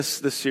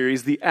this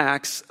series, The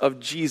Acts of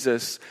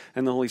Jesus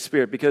and the Holy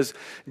Spirit, because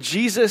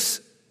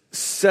Jesus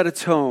set a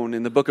tone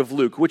in the book of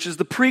Luke, which is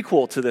the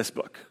prequel to this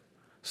book.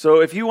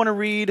 So if you want to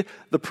read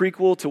the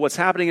prequel to what's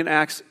happening in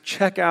Acts,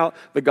 check out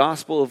the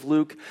Gospel of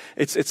Luke.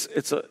 It's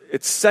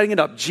setting it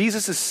up.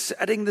 Jesus is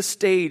setting the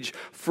stage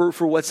for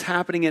what's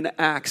happening in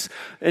Acts.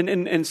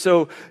 And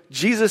so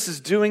Jesus is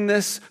doing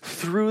this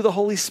through the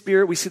Holy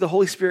Spirit. We see the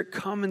Holy Spirit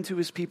come into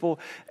his people,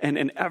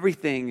 and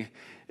everything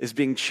is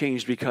being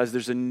changed because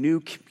there's a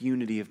new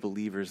community of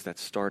believers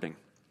that's starting.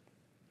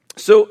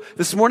 So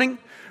this morning,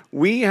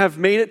 we have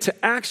made it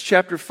to Acts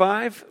chapter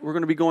 5. We're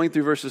going to be going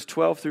through verses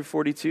 12 through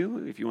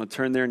 42. If you want to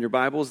turn there in your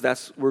Bibles,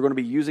 we're going to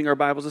be using our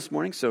Bibles this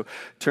morning. So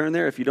turn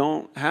there. If you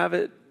don't have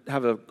it,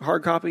 have a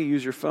hard copy,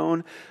 use your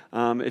phone.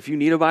 If you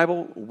need a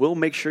Bible, we'll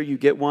make sure you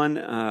get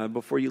one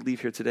before you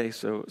leave here today.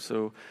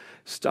 So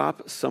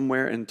stop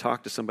somewhere and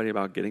talk to somebody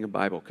about getting a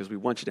Bible because we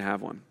want you to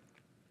have one.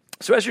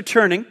 So as you're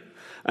turning,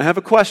 I have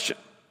a question.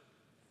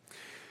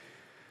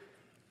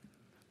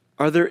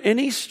 Are there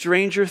any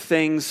Stranger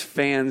Things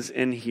fans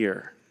in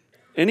here?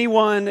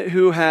 Anyone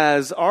who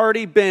has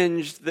already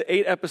binged the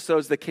 8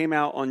 episodes that came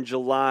out on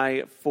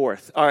July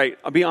 4th? All right,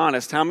 I'll be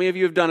honest. How many of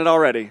you have done it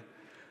already?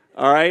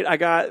 All right, I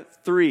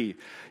got 3.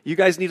 You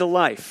guys need a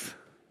life,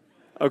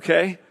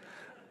 okay?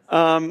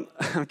 I'm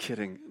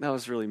kidding. That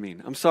was really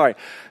mean. I'm sorry.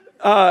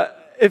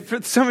 If for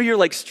some of you are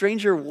like,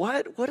 stranger,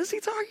 what? What is he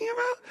talking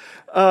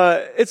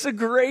about? It's a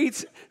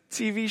great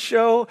TV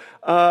show,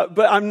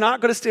 but I'm not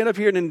going to stand up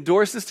here and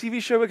endorse this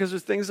TV show because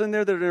there's things in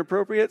there that are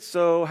inappropriate,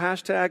 so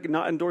hashtag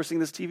not endorsing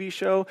this TV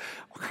show.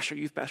 Oh gosh, our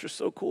youth pastor's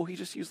so cool. He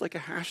just used like a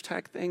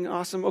hashtag thing.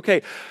 Awesome.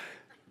 Okay,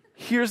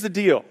 here's the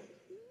deal.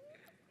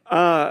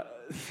 The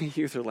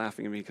youth are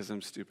laughing at me because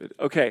I'm stupid.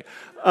 Okay.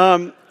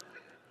 My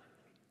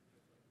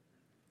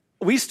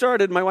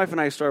wife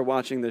and I started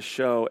watching this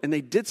show, and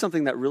they did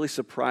something that really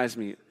surprised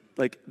me,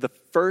 like the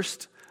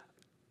first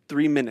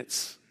 3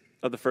 minutes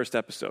of the first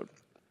episode.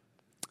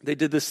 They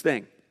did this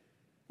thing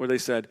where they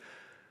said,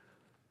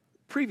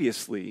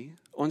 previously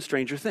on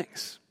Stranger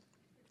Things.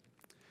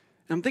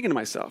 And I'm thinking to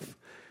myself,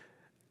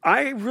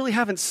 I really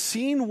haven't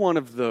seen one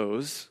of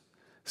those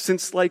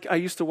since I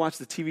used to watch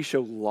the TV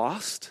show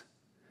Lost.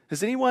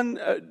 Did anyone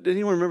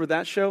remember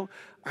that show?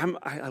 I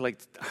like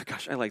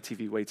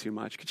TV way too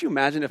much. Could you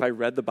imagine if I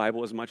read the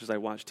Bible as much as I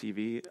watch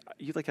TV?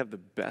 You'd have the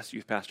best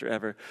youth pastor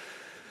ever.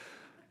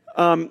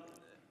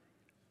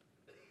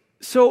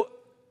 So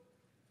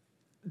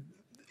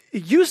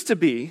it used to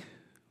be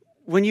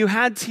when you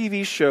had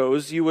TV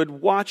shows, you would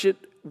watch it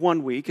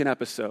one week, an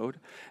episode,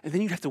 and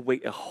then you'd have to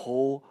wait a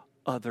whole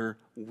other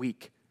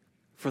week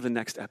for the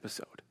next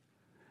episode.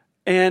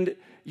 And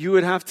you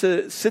would have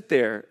to sit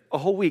there a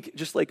whole week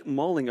just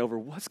mulling over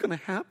what's going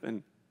to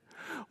happen.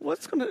 Are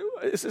they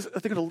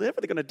going to live?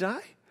 Are they going to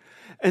die?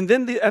 And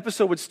then the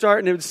episode would start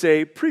and it would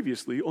say,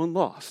 previously on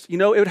Lost. It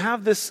would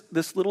have this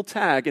little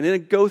tag and then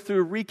it'd go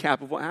through a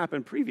recap of what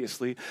happened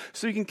previously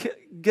so you can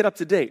get up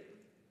to date.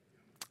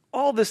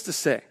 All this to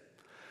say,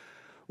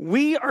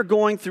 we are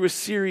going through a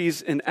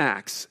series in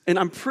Acts, and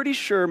I'm pretty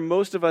sure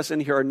most of us in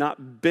here are not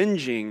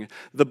binging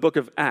the book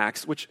of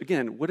Acts, which,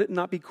 again, would it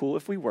not be cool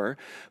if we were?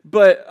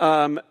 But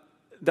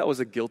that was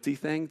a guilty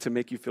thing to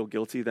make you feel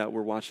guilty that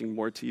we're watching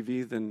more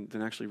TV than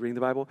actually reading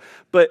the Bible.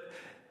 But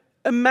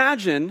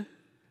imagine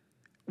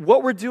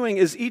what we're doing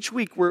is each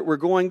week we're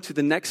going to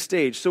the next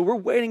stage. So we're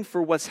waiting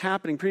for what's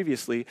happening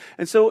previously.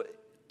 And so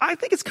I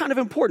think it's kind of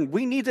important.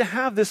 We need to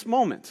have this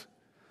moment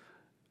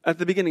at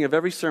the beginning of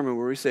every sermon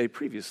where we say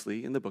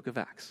previously in the book of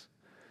Acts.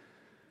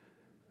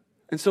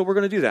 And so we're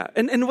going to do that.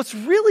 And what's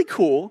really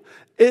cool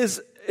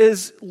is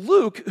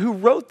Luke, who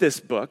wrote this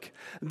book,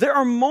 there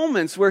are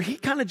moments where he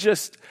kind of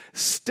just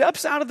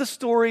steps out of the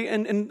story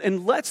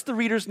and lets the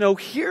readers know,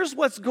 here's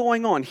what's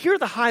going on. Here are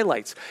the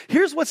highlights.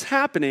 Here's what's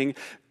happening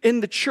in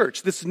the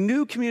church, this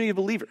new community of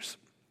believers.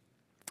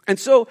 And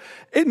so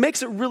it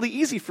makes it really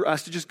easy for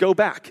us to just go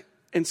back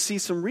and see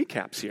some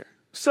recaps here.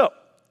 So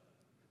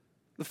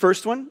the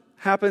first one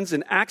happens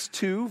in Acts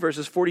 2,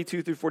 verses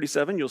 42 through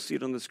 47. You'll see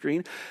it on the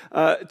screen.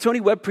 Tony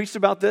Webb preached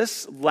about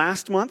this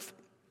last month.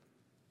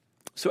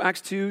 So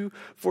Acts 2,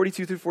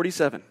 42 through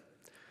 47.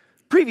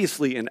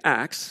 Previously in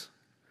Acts,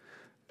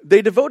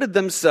 they devoted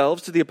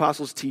themselves to the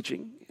apostles'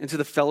 teaching and to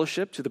the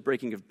fellowship, to the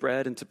breaking of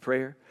bread and to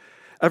prayer.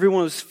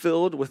 Everyone was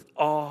filled with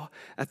awe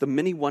at the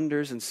many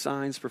wonders and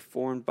signs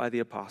performed by the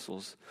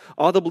apostles.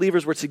 All the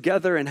believers were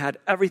together and had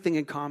everything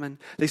in common.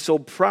 They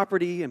sold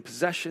property and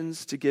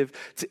possessions to give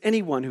to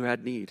anyone who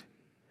had need.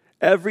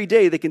 Every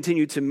day they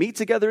continued to meet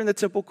together in the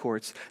temple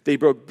courts. They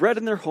broke bread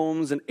in their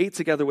homes and ate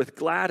together with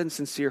glad and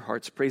sincere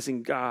hearts,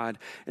 praising God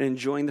and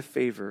enjoying the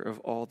favor of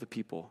all the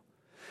people.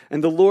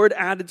 And the Lord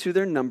added to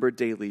their number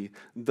daily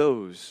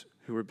those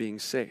who were being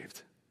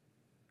saved.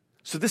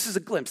 So this is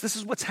a glimpse. This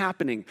is what's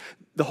happening.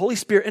 The Holy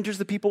Spirit enters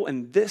the people,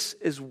 and this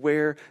is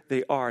where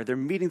they are. They're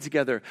meeting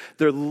together.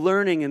 They're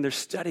learning, and they're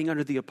studying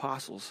under the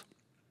apostles.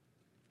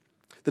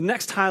 The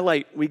next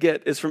highlight we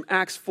get is from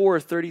Acts 4,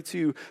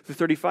 32 through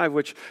 35,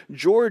 which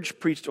George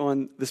preached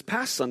on this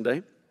past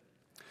Sunday.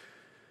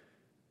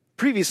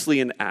 Previously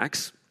in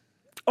Acts,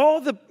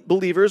 All the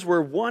believers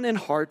were one in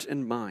heart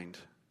and mind.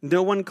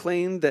 No one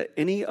claimed that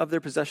any of their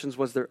possessions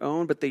was their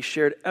own, but they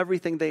shared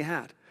everything they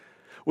had.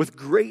 With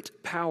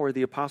great power,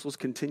 the apostles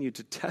continued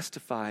to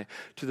testify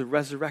to the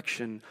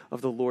resurrection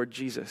of the Lord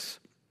Jesus.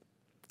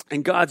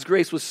 And God's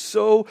grace was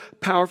so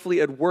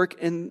powerfully at work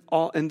in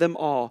them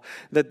all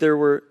that there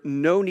were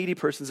no needy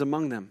persons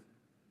among them.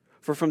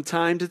 For from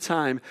time to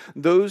time,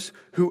 those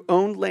who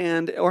owned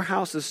land or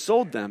houses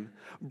sold them,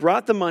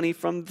 brought the money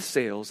from the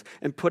sales,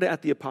 and put it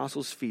at the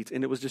apostles' feet,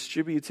 and it was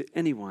distributed to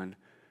anyone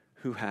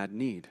who had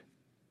need.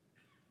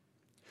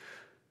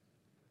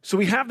 So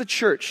we have the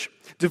church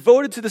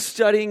devoted to the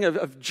studying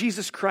of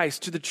Jesus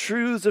Christ, to the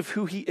truths of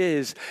who he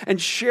is, and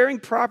sharing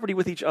property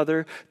with each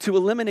other to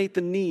eliminate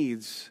the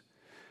needs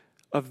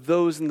of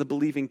those in the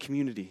believing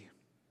community.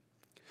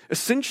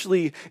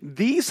 Essentially,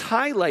 these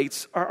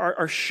highlights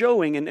are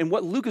showing, and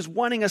what Luke is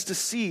wanting us to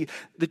see,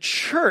 the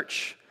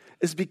church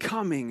is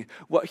becoming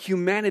what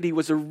humanity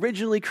was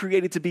originally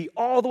created to be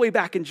all the way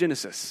back in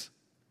Genesis.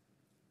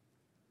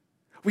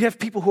 We have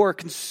people who are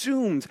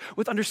consumed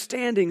with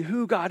understanding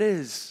who God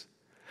is.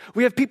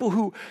 We have people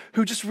who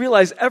just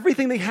realize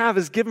everything they have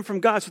is given from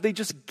God, so they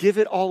just give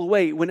it all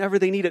away whenever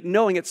they need it,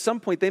 knowing at some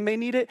point they may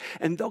need it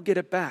and they'll get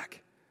it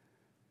back.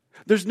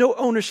 There's no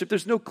ownership.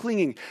 There's no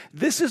clinging.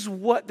 This is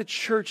what the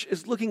church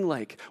is looking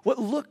like. What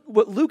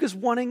Luke is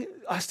wanting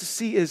us to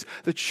see is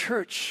the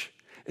church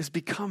is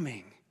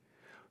becoming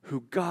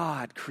who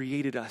God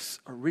created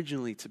us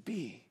originally to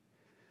be.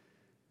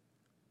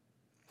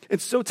 And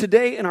so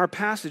today in our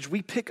passage,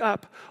 we pick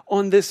up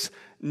on this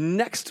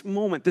next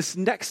moment, this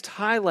next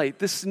highlight,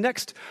 this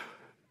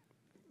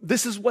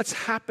is what's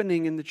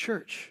happening in the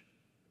church.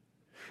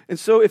 And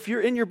so if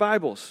you're in your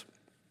Bibles,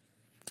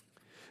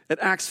 at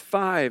Acts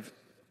 5,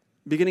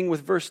 beginning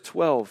with verse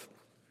 12,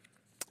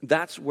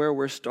 that's where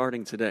we're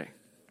starting today.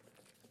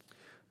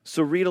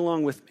 So read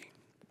along with me.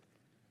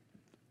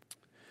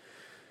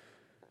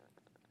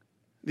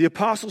 The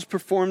apostles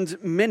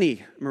performed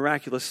many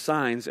miraculous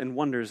signs and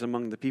wonders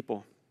among the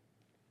people.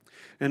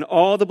 And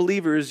all the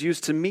believers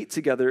used to meet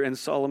together in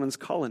Solomon's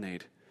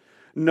colonnade.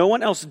 No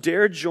one else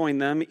dared join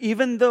them,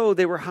 even though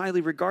they were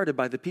highly regarded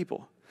by the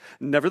people.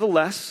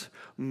 Nevertheless,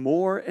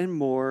 more and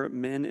more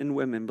men and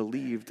women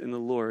believed in the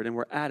Lord and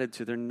were added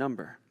to their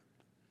number.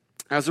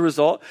 As a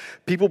result,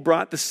 people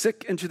brought the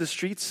sick into the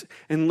streets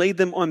and laid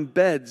them on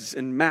beds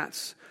and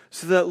mats,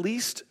 so that at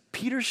least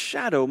Peter's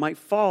shadow might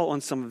fall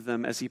on some of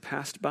them as he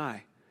passed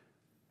by.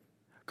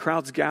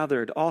 Crowds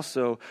gathered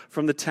also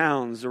from the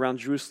towns around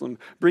Jerusalem,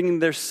 bringing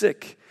their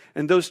sick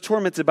and those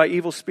tormented by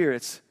evil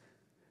spirits,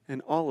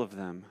 and all of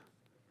them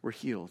were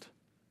healed.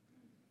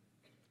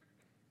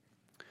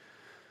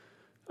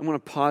 I'm going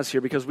to pause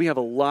here because we have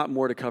a lot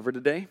more to cover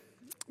today.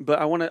 But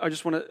I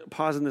just want to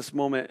pause in this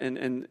moment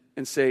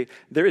and say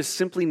there is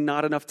simply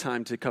not enough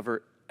time to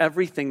cover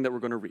everything that we're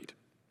going to read.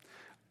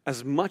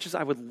 As much as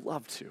I would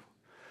love to,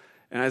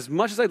 and as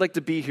much as I'd like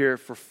to be here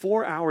for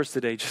 4 hours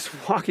today, just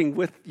walking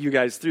with you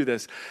guys through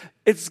this,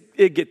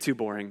 it'd get too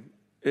boring.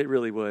 It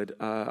really would.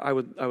 I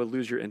would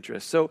lose your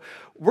interest. So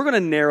we're going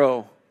to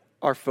narrow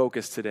our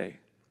focus today.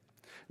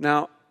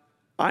 Now,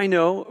 I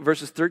know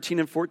verses 13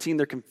 and 14,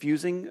 they're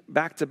confusing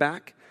back to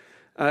back.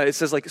 It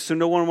says so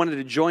no one wanted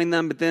to join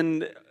them, but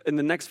then in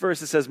the next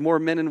verse it says more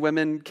men and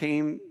women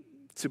came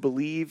to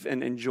believe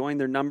and join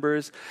their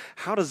numbers.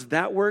 How does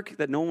that work,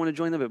 that no one wanted to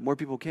join them, but more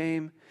people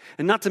came?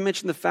 And not to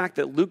mention the fact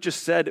that Luke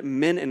just said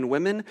men and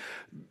women.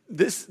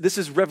 This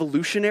is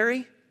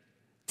revolutionary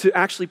to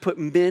actually put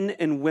men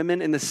and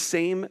women in the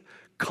same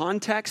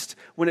context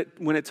when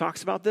it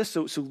talks about this.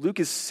 So Luke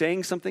is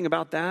saying something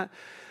about that.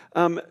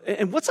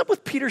 And what's up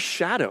with Peter's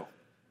shadow?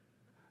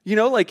 You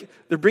know,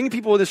 they're bringing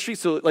people in the street,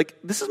 so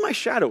this is my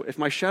shadow. If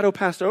my shadow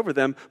passed over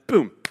them,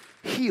 boom,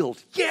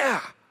 healed.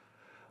 Yeah.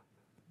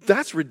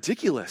 That's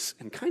ridiculous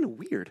and kind of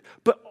weird.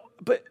 But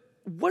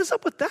what is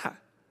up with that?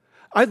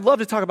 I'd love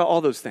to talk about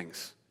all those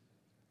things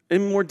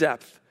in more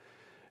depth.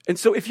 And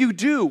so if you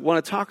do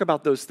want to talk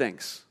about those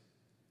things,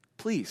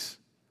 please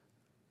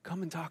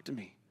come and talk to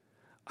me.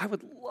 I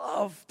would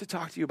love to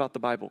talk to you about the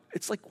Bible.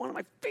 It's one of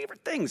my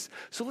favorite things.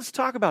 So let's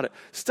talk about it.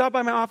 Stop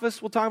by my office.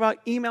 We'll talk about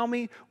it. Email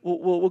me.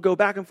 We'll go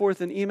back and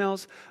forth in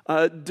emails.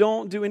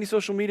 Don't do any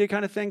social media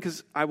kind of thing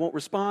because I won't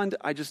respond.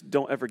 I just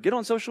don't ever get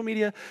on social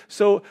media.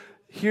 So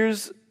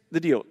here's the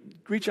deal.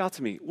 Reach out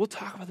to me. We'll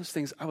talk about those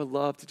things. I would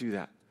love to do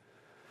that.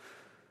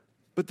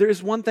 But there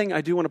is one thing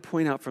I do want to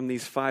point out from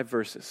these 5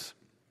 verses.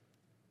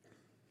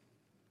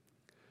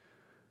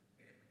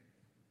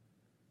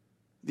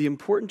 The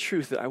important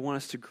truth that I want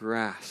us to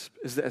grasp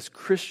is that as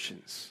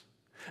Christians,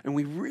 and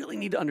we really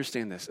need to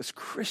understand this, as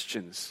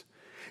Christians,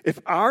 if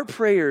our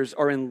prayers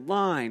are in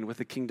line with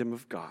the kingdom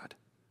of God,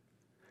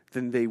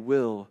 then they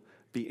will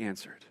be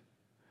answered.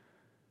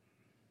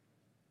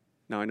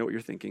 Now, I know what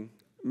you're thinking.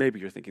 Maybe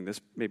you're thinking this,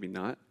 maybe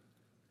not.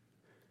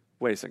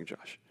 Wait a second,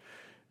 Josh.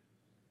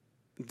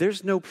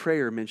 There's no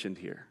prayer mentioned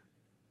here.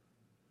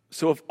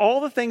 So of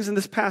all the things in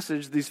this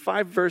passage, these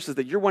 5 verses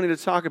that you're wanting to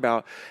talk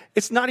about,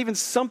 it's not even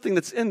something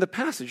that's in the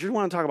passage. You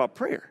want to talk about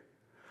prayer.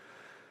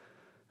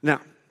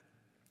 Now,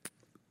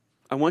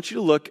 I want you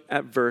to look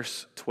at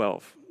verse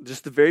 12,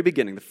 just the very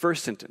beginning, the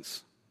first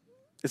sentence.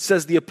 It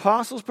says, the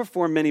apostles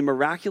performed many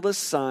miraculous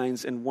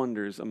signs and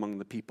wonders among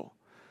the people.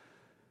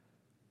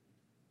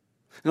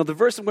 Now, the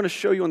verse I'm going to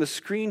show you on the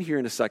screen here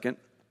in a second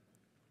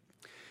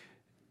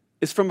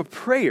is from a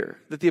prayer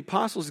that the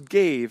apostles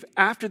gave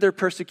after their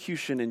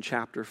persecution in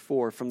chapter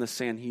 4 from the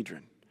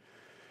Sanhedrin,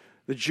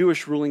 the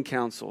Jewish ruling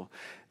council.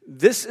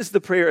 This is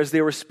the prayer as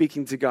they were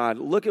speaking to God.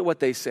 Look at what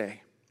they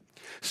say.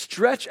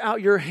 Stretch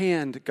out your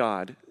hand,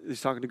 God.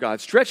 He's talking to God.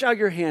 Stretch out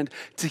your hand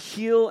to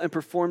heal and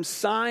perform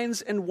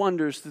signs and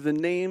wonders through the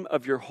name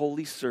of your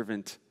holy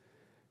servant,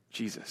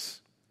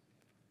 Jesus.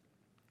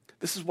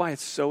 This is why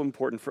it's so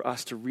important for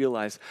us to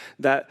realize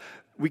that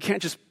we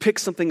can't just pick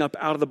something up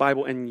out of the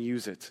Bible and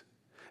use it.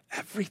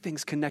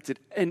 Everything's connected.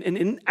 And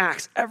in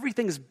Acts,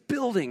 everything is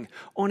building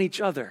on each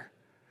other.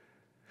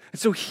 And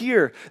so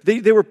here,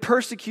 they were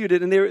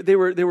persecuted and they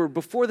were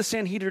before the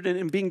Sanhedrin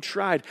and being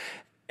tried.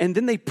 And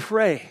then they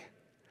pray.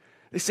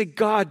 They say,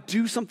 God,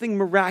 do something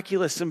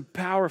miraculous and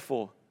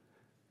powerful.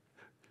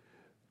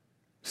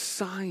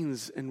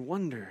 Signs and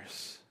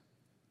wonders.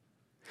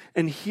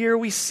 And here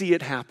we see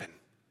it happen.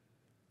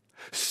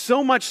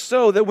 So much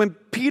so that when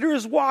Peter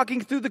is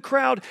walking through the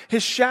crowd,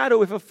 his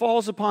shadow, if it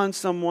falls upon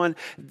someone,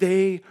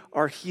 they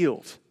are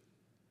healed.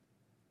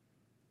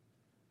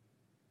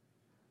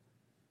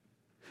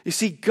 You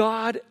see,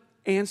 God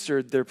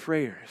answered their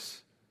prayers.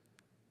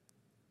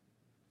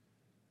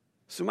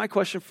 So my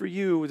question for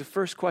you, the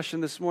first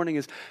question this morning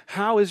is,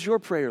 how is your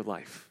prayer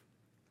life?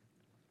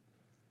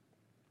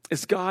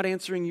 Is God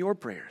answering your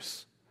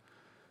prayers?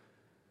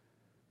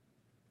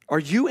 Are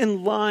you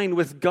in line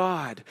with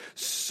God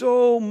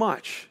so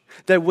much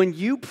that when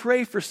you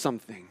pray for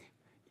something,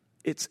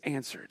 it's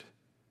answered?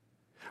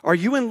 Are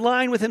you in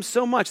line with Him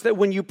so much that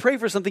when you pray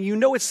for something, you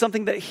know it's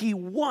something that He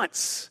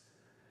wants?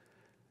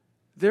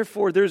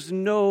 Therefore, there's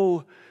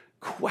no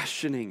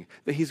questioning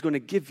that He's going to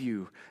give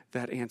you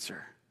that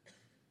answer.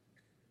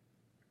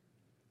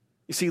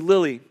 You see,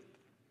 Lily,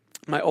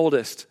 my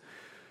oldest,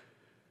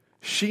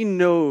 she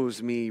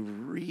knows me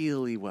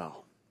really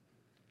well.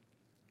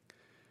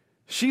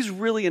 She's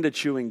really into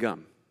chewing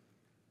gum.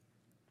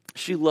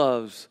 She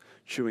loves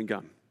chewing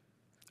gum.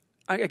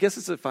 I guess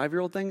it's a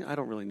 5-year-old thing. I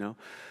don't really know.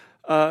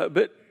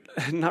 But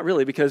not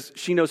really, because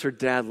she knows her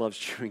dad loves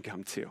chewing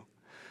gum too.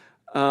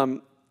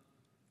 And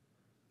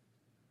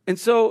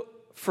so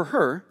for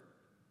her,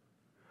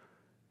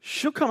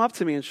 she'll come up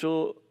to me and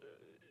she'll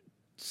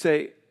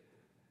say,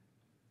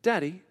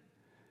 Daddy,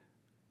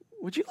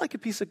 would you like a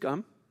piece of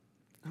gum?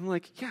 I'm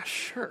like, yeah,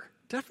 sure,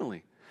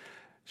 definitely.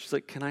 She's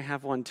like, can I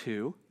have one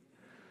too?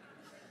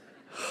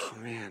 Oh,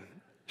 man,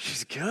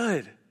 she's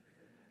good.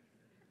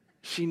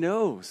 She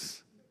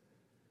knows.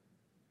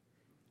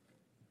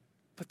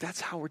 But that's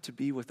how we're to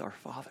be with our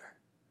Father,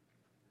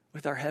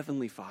 with our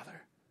Heavenly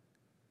Father,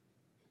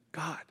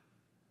 God.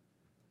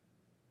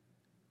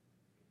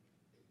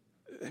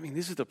 I mean,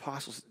 these are the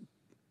apostles.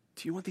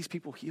 Do you want these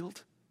people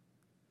healed?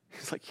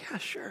 He's like, yeah,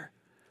 sure.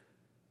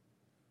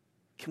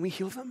 Can we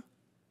heal them?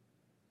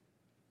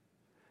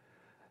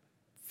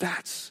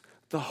 That's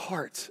the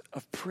heart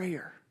of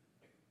prayer.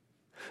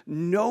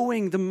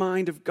 Knowing the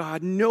mind of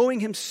God, knowing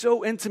Him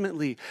so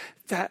intimately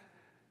that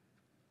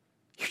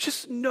you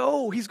just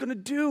know He's going to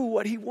do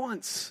what He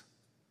wants.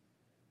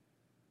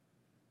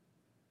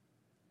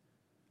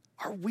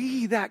 Are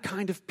we that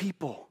kind of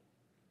people?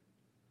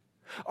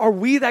 Are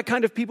we that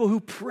kind of people who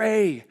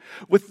pray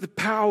with the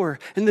power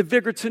and the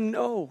vigor to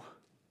know,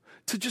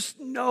 to just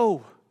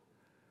know,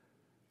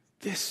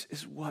 this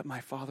is what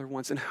my Father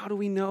wants? And how do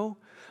we know?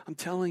 I'm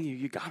telling you,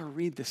 you got to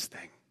read this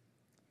thing.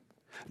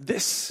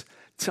 This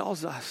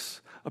tells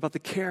us about the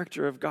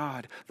character of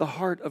God, the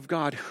heart of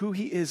God, who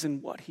He is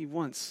and what He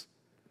wants.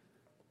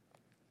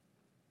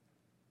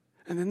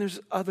 And then there's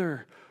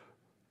other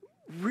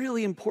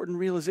really important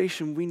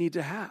realization we need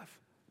to have.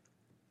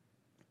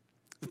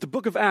 That the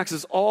book of Acts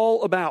is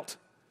all about.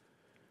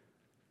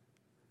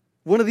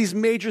 One of these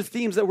major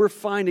themes that we're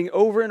finding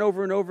over and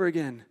over and over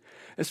again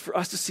is for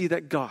us to see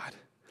that God,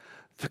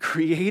 the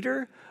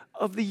creator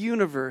of the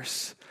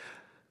universe,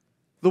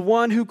 the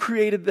one who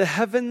created the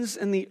heavens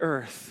and the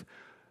earth,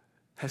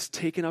 has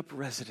taken up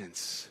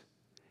residence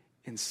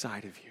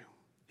inside of you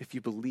if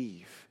you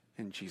believe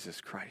in Jesus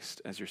Christ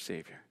as your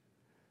Savior.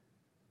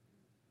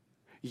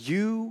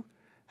 You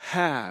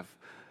have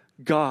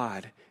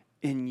God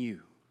in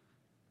you.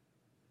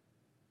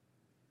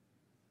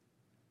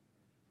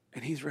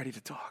 And He's ready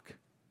to talk.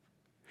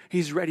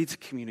 He's ready to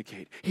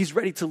communicate. He's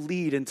ready to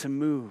lead and to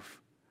move.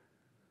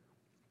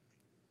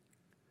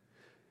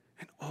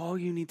 And all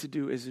you need to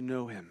do is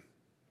know Him.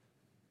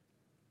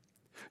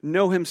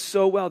 Know Him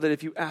so well that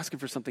if you ask Him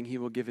for something, He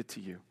will give it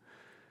to you.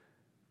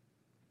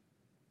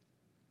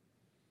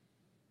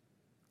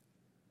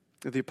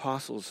 The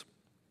apostles,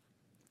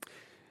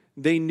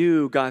 they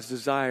knew God's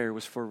desire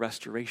was for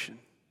restoration.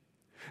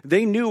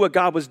 They knew what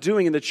God was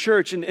doing in the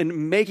church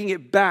and making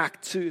it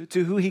back to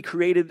who he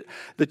created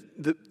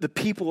the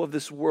people of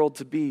this world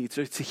to be,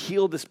 to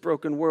heal this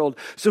broken world.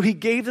 So he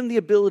gave them the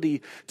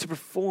ability to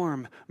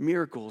perform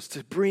miracles,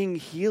 to bring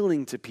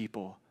healing to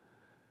people.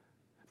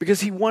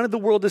 Because he wanted the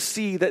world to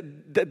see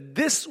that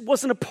this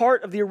wasn't a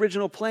part of the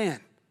original plan.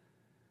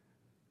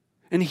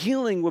 And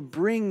healing would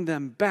bring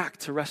them back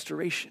to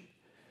restoration.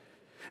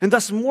 And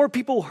thus more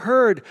people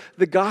heard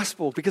the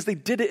gospel because they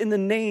did it in the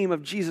name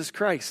of Jesus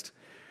Christ.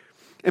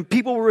 And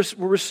people were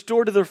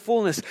restored to their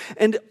fullness.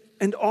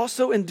 And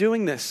also in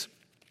doing this,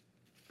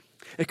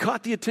 it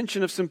caught the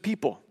attention of some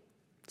people,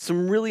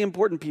 some really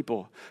important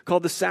people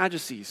called the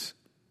Sadducees.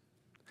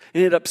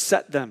 And it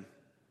upset them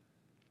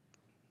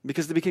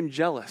because they became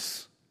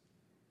jealous.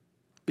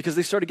 Because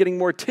they started getting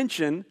more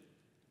attention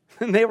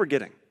than they were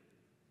getting.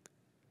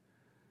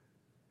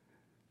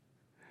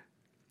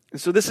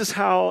 And so this is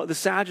how the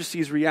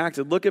Sadducees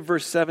reacted. Look at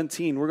verse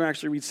 17. We're going to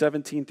actually read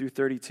 17 through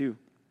 32.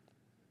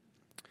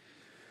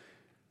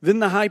 Then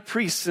the high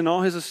priest and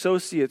all his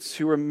associates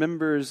who were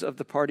members of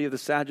the party of the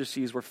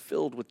Sadducees were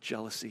filled with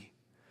jealousy.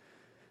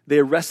 They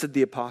arrested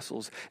the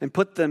apostles and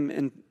put them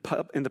in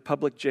the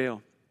public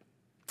jail.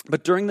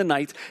 But during the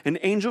night, an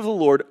angel of the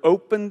Lord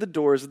opened the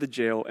doors of the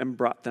jail and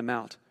brought them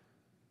out.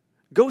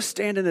 Go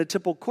stand in the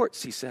temple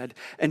courts, he said,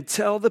 and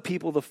tell the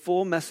people the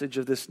full message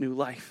of this new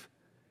life.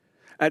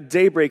 At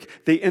daybreak,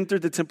 they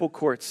entered the temple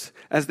courts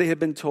as they had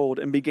been told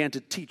and began to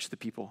teach the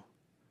people.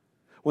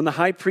 When the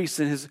high priest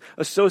and his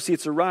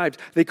associates arrived,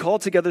 they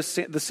called together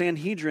the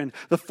Sanhedrin,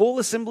 the full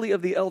assembly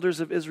of the elders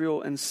of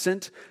Israel, and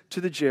sent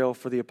to the jail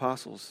for the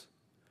apostles.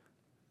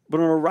 But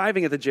on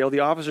arriving at the jail,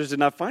 the officers did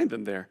not find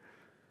them there.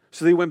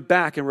 So they went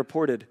back and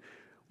reported,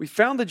 "We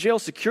found the jail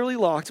securely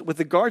locked with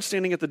the guards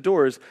standing at the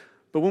doors,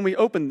 but when we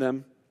opened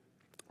them,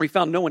 we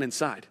found no one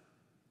inside."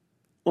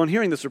 On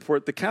hearing this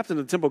report, the captain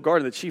of the temple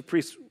guard and the chief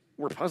priests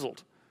were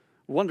puzzled,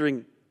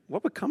 wondering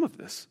what would come of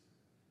this.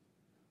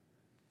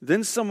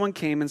 Then someone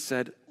came and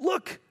said,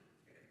 "Look,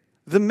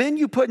 the men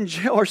you put in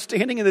jail are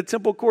standing in the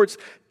temple courts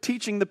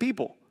teaching the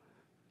people."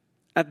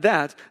 At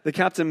that, the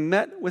captain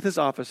met with his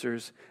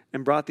officers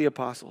and brought the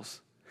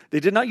apostles. They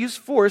did not use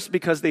force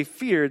because they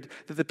feared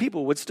that the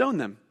people would stone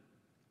them.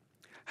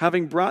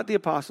 Having brought the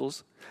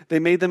apostles, they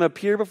made them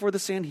appear before the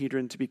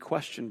Sanhedrin to be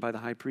questioned by the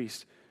high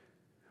priest.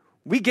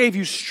 "We gave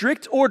you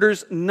strict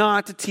orders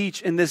not to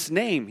teach in this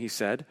name," he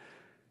said.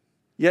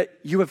 "Yet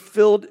you have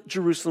filled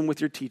Jerusalem with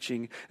your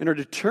teaching and are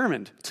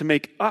determined to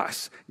make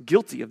us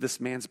guilty of this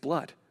man's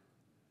blood."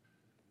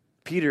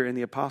 Peter and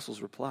the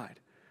apostles replied,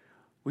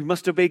 "We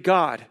must obey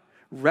God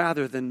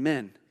rather than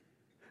men.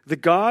 The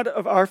God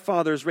of our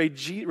fathers raised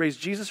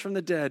Jesus from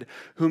the dead,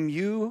 whom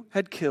you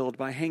had killed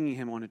by hanging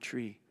him on a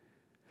tree.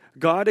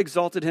 God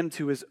exalted him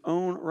to his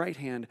own right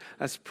hand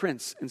as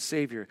Prince and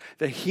Savior,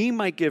 that he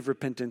might give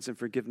repentance and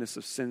forgiveness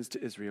of sins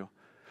to Israel.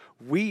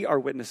 We are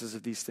witnesses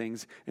of these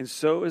things, and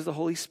so is the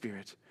Holy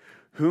Spirit,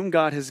 whom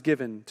God has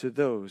given to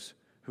those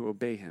who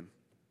obey him."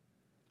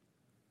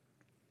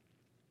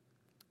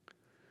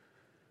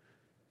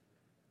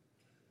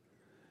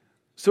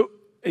 So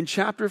in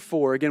chapter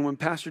 4, again, when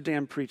Pastor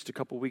Dan preached a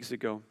couple weeks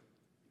ago,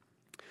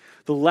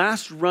 the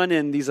last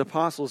run-in these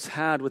apostles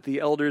had with the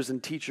elders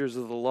and teachers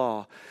of the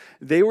law,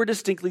 they were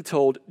distinctly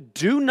told,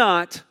 "Do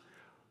not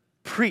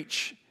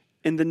preach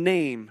in the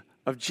name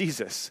of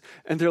Jesus."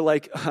 And they're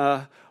like,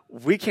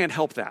 "We can't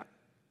help that.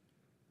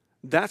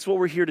 That's what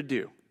we're here to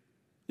do.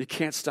 You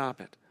can't stop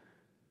it."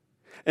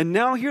 And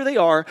now here they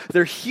are,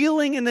 they're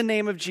healing in the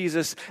name of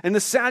Jesus, and the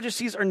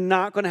Sadducees are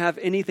not going to have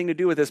anything to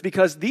do with this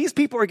because these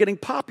people are getting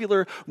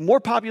popular, more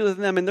popular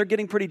than them, and they're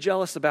getting pretty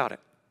jealous about it.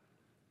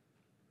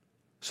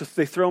 So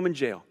they throw them in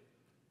jail.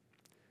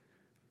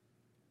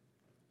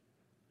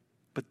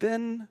 But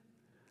then,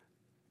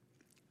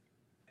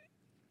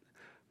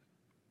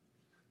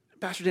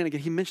 Pastor Dan, again,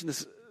 he mentioned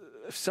this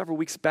several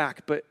weeks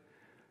back, but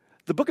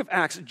the book of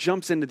Acts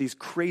jumps into these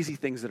crazy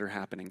things that are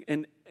happening.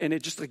 And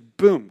it just like,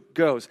 boom,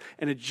 goes.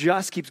 And it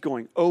just keeps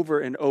going over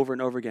and over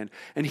and over again.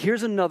 And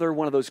here's another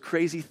one of those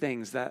crazy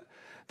things that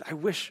I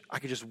wish I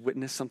could just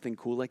witness something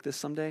cool like this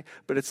someday.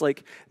 But it's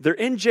like they're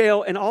in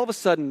jail and all of a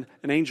sudden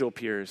an angel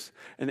appears.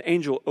 And the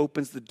angel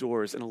opens the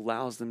doors and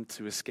allows them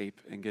to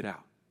escape and get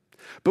out.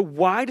 But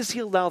why does he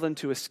allow them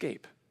to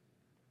escape?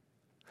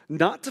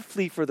 Not to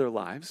flee for their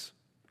lives.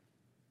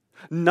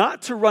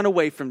 Not to run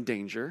away from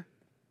danger.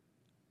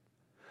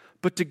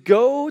 But to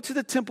go to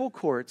the temple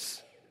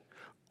courts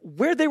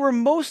where they were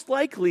most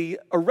likely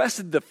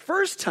arrested the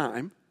first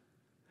time,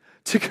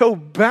 to go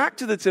back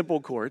to the temple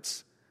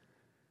courts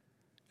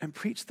and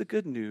preach the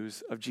good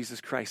news of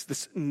Jesus Christ,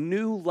 this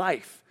new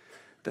life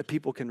that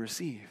people can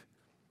receive.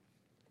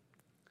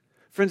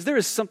 Friends, there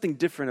is something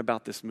different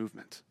about this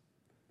movement.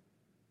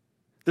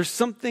 There's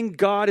something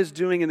God is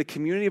doing in the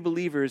community of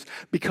believers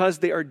because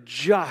they are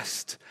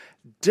just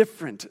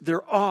different.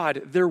 They're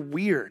odd. They're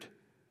weird.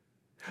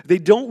 They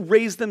don't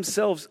raise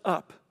themselves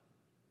up,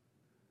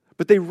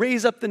 but they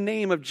raise up the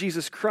name of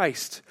Jesus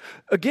Christ,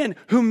 again,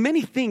 whom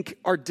many think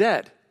are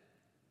dead.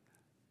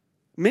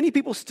 Many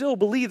people still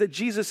believe that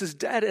Jesus is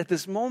dead at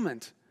this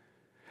moment.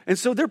 And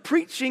so they're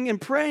preaching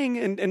and praying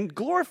and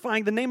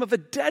glorifying the name of a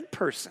dead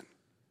person,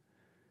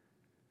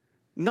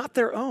 not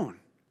their own.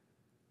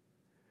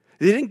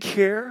 They didn't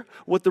care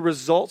what the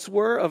results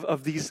were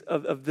of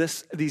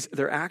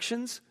their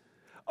actions,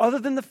 other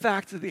than the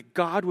fact that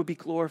God would be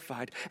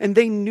glorified. And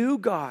they knew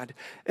God,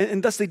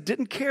 and thus they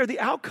didn't care the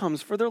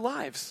outcomes for their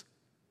lives.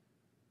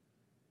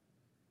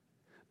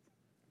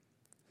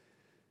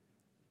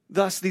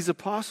 Thus, these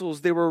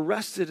apostles, they were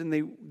arrested and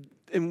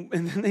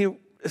then they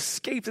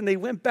escaped and they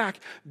went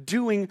back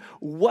doing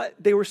what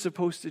they were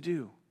supposed to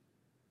do.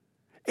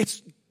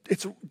 It's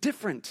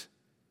different.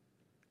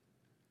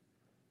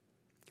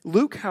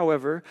 Luke,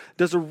 however,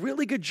 does a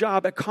really good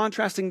job at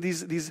contrasting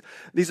these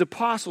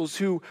apostles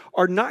who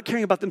are not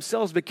caring about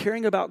themselves but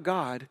caring about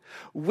God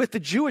with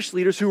the Jewish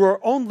leaders who are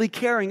only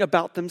caring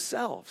about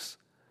themselves.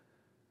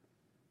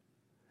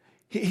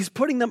 He's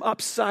putting them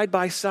up side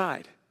by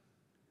side.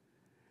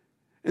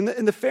 And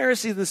the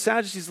Pharisees and the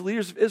Sadducees, the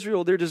leaders of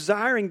Israel, they're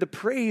desiring the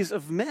praise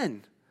of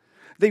men.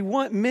 They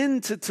want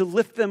men to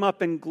lift them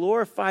up and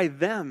glorify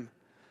them.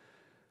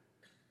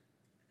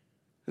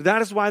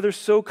 That is why they're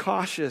so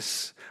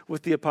cautious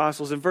with the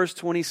apostles. In verse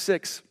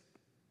 26,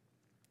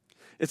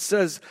 it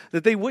says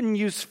that they wouldn't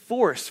use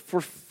force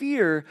for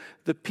fear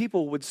the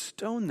people would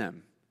stone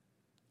them.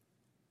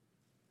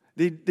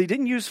 They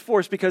didn't use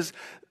force because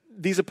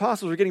these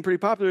apostles were getting pretty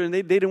popular and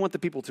they didn't want the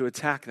people to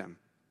attack them.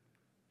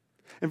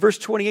 In verse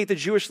 28, the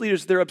Jewish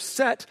leaders, they're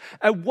upset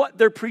at what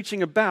they're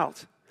preaching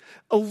about.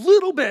 A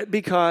little bit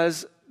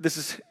because this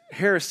is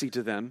heresy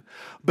to them,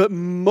 but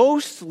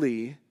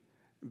mostly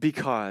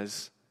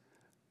because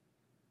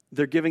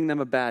they're giving them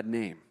a bad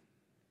name.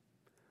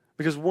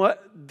 Because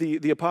what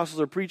the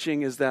apostles are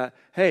preaching is that,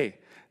 hey,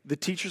 the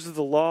teachers of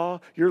the law,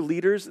 your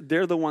leaders,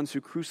 they're the ones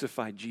who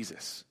crucified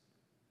Jesus.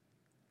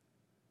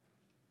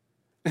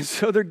 And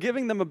so they're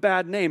giving them a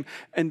bad name,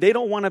 and they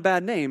don't want a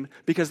bad name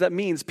because that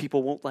means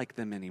people won't like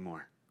them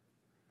anymore.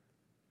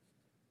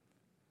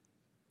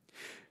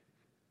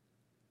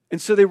 And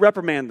so they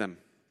reprimand them.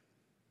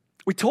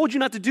 We told you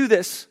not to do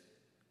this,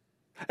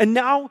 and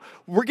now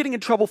we're getting in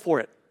trouble for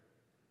it.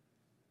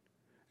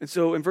 And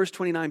so in verse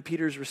 29,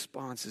 Peter's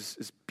response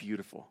is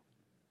beautiful.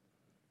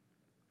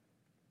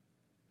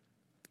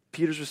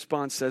 Peter's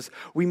response says,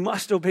 we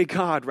must obey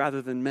God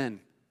rather than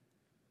men.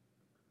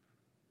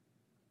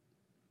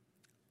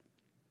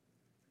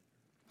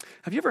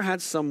 Have you ever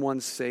had someone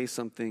say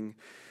something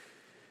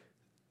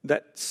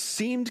that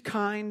seemed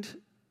kind,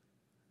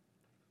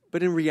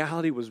 but in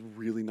reality was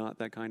really not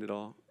that kind at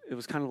all? It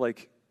was kind of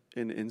like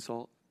an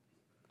insult.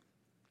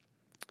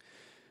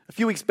 A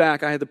few weeks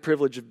back, I had the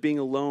privilege of being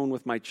alone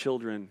with my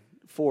children,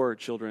 4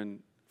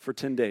 children, for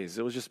 10 days.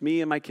 It was just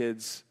me and my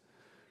kids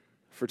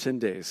for 10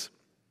 days.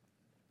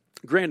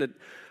 Granted,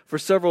 for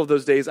several of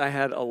those days, I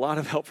had a lot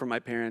of help from my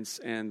parents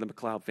and the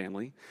McLeod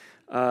family.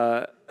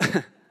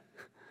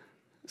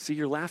 See,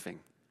 you're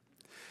laughing.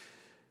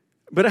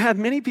 But I had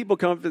many people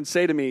come up and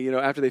say to me,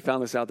 after they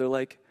found this out, they're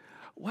like,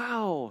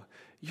 wow,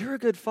 you're a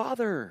good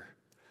father.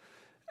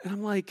 And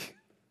I'm like,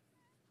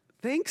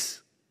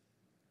 thanks.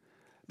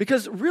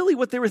 Because really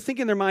what they were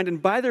thinking in their mind,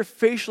 and by their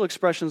facial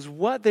expressions,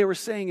 what they were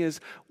saying is,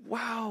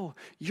 wow,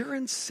 you're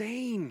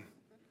insane.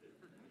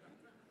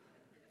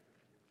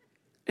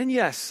 And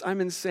yes,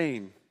 I'm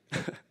insane.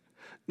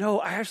 No,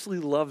 I actually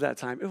love that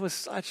time. It was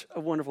such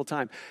a wonderful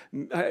time.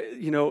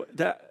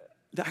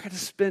 That I got to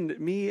spend,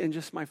 me and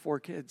just my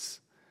 4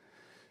 kids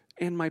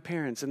and my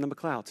parents and the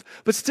McLeods.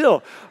 But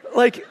still,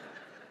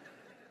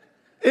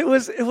 it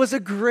was a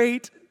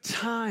great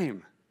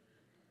time.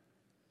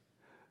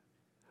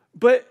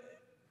 But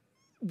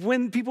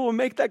when people would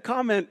make that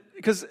comment,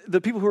 because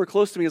the people who are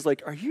close to me is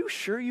like, are you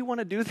sure you want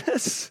to do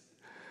this?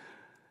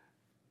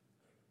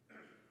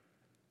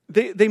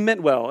 They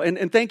meant well.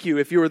 And thank you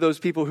if you were those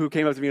people who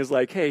came up to me and was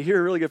like, hey, you're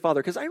a really good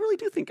father. Because I really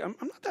do think I'm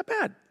not that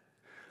bad.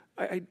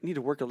 I need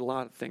to work on a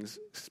lot of things,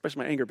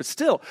 especially my anger. But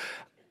still,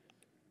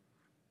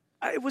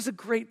 it was a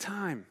great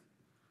time.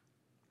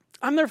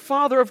 I'm their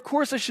father. Of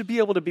course I should be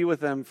able to be with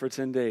them for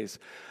 10 days.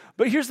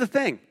 But here's the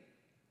thing.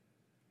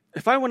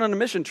 If I went on a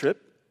mission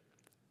trip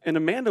and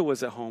Amanda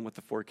was at home with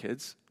the 4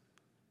 kids,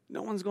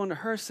 no one's going to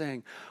her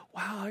saying,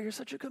 wow, you're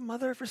such a good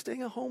mother for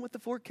staying at home with the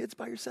 4 kids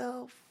by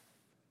yourself.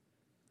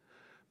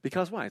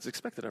 Because why? It's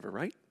expected of her,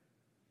 right?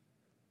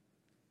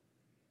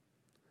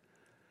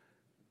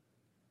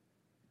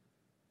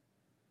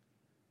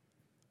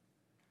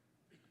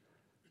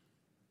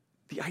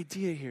 The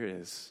idea here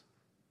is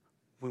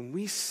when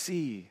we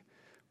see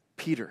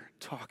Peter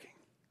talking,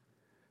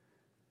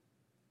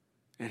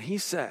 and he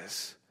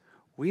says,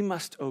 we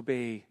must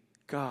obey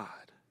God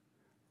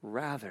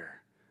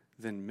rather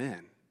than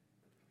men.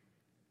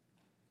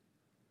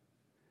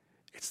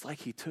 It's like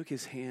he took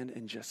his hand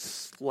and just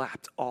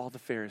slapped all the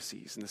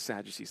Pharisees and the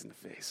Sadducees in the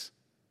face.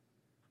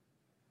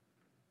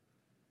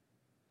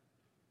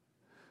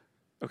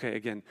 Okay,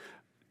 again,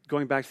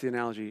 going back to the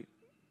analogy,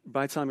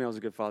 by telling me I was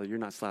a good father, you're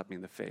not slapping me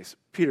in the face.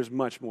 Peter's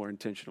much more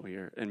intentional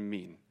here and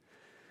mean.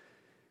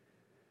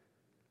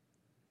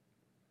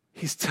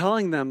 He's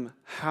telling them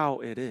how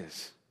it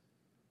is.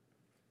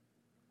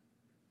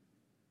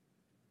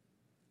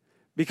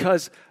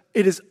 Because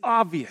it is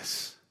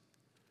obvious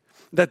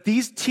that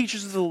these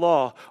teachers of the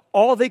law,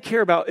 all they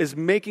care about is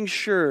making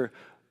sure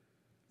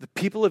the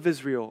people of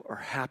Israel are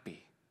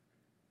happy.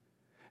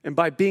 And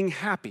by being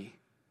happy,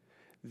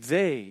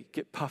 they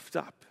get puffed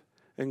up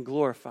and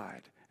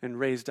glorified and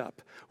raised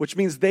up, which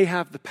means they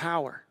have the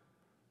power.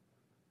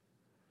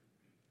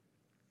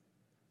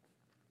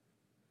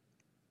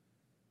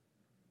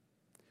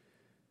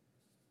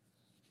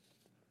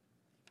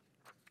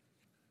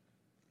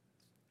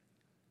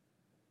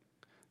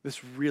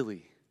 This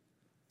really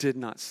did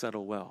not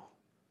settle well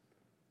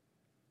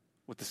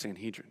with the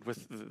Sanhedrin,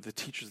 with the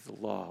teachers of the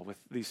law, with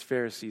these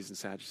Pharisees and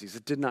Sadducees.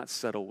 It did not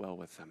settle well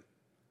with them.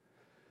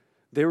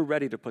 They were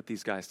ready to put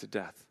these guys to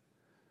death.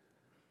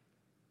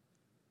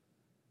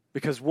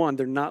 Because one,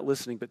 they're not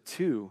listening, but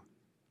two,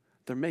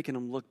 they're making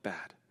them look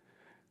bad.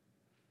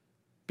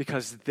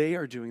 Because they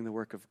are doing the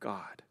work of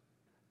God,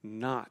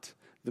 not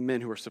the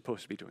men who are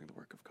supposed to be doing the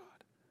work of God.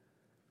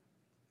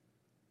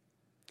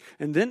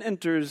 And then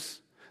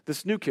enters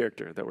this new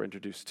character that we're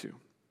introduced to,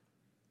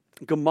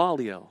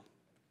 Gamaliel.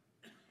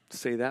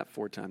 Say that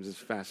 4 times as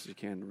fast as you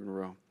can in a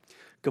row.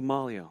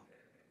 Gamaliel.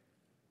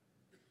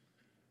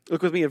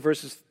 Look with me at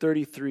verses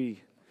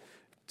 33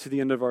 to the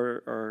end of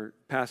our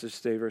passage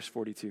today, verse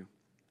 42.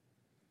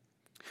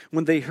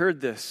 When they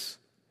heard this,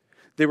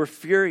 they were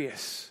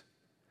furious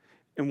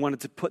and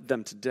wanted to put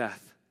them to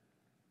death.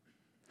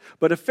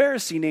 But a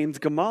Pharisee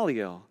named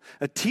Gamaliel,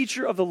 a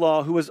teacher of the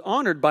law who was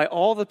honored by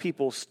all the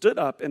people, stood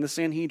up in the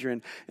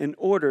Sanhedrin and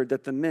ordered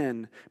that the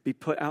men be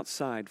put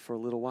outside for a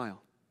little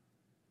while.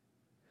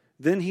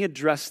 Then he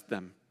addressed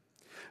them.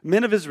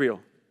 Men of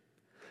Israel,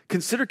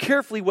 consider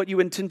carefully what you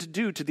intend to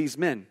do to these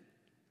men.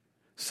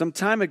 Some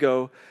time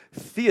ago,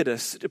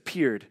 Theudas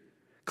appeared,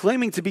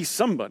 claiming to be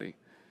somebody,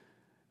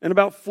 and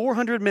about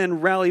 400 men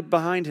rallied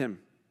behind him.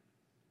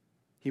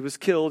 He was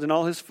killed, and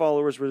all his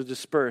followers were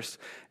dispersed,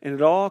 and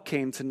it all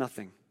came to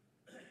nothing.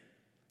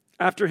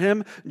 After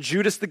him,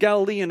 Judas the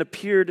Galilean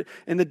appeared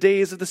in the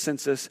days of the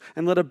census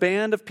and led a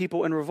band of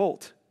people in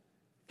revolt.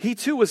 He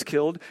too was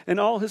killed, and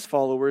all his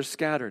followers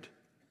scattered.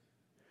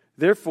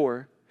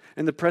 Therefore,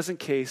 in the present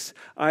case,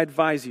 I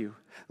advise you,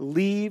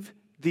 leave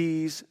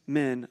these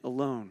men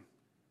alone.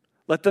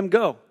 Let them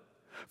go.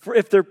 For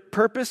if their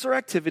purpose or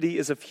activity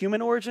is of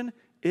human origin,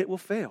 it will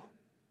fail.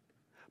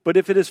 But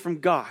if it is from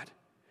God,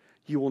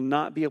 you will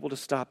not be able to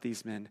stop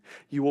these men.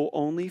 You will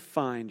only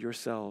find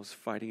yourselves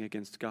fighting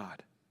against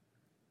God.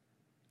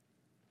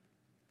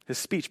 His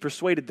speech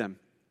persuaded them.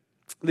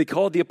 They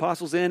called the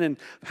apostles in and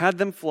had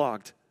them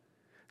flogged.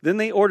 Then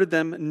they ordered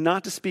them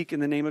not to speak in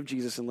the name of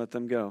Jesus and let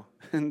them go.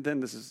 And then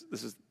this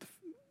is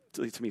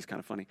to me, it's kind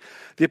of funny.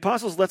 The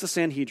apostles left the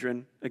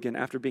Sanhedrin, again,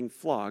 after being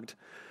flogged,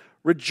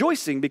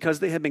 rejoicing because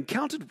they had been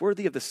counted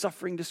worthy of the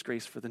suffering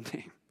disgrace for the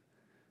name.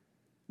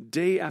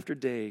 Day after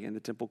day in the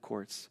temple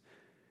courts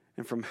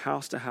and from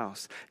house to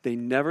house, they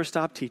never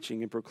stopped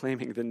teaching and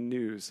proclaiming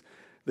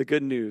the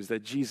good news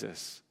that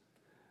Jesus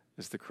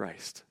is the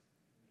Christ.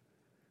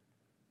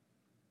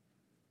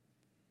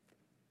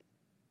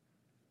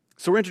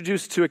 So we're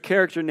introduced to a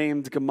character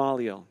named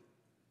Gamaliel.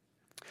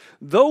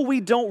 Though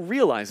we don't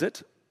realize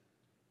it,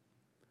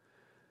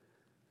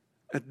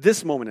 at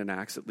this moment in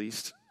Acts at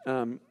least,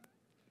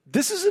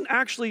 this is an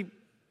actually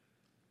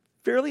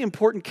fairly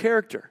important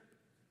character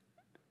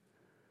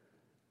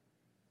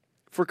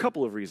for a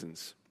couple of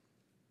reasons.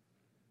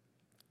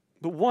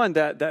 But one,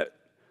 that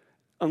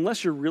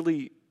unless you're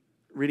really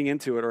reading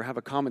into it or have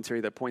a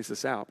commentary that points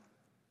this out,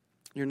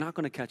 you're not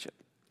going to catch it.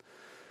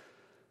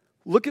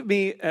 Look at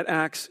me at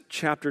Acts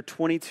chapter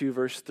 22,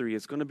 verse 3.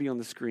 It's going to be on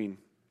the screen.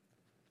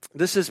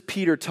 This is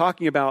Peter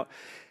talking about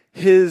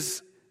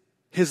his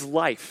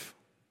life.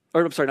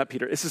 Or I'm sorry, not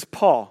Peter. This is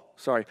Paul.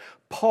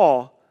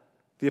 Paul,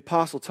 the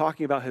apostle,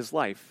 talking about his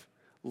life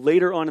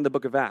later on in the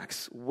book of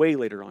Acts, way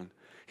later on.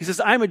 He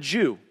says, I'm a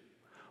Jew,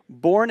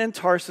 born in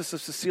Tarsus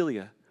of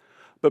Cilicia,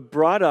 but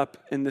brought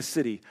up in the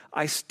city.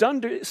 I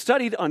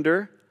studied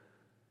under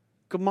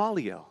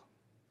Gamaliel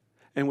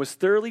and was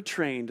thoroughly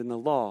trained in the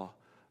law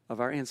of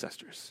our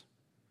ancestors.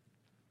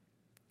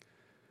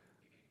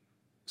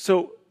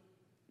 So,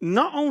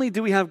 not only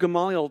do we have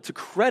Gamaliel to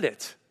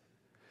credit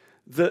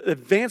the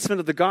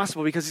advancement of the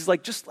gospel because he's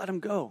like, just let him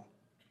go.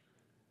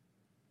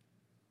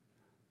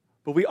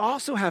 But we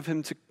also have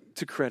him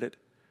to credit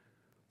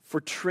for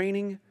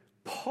training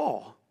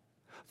Paul,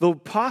 the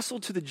apostle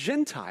to the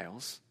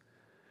Gentiles,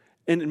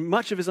 in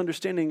much of his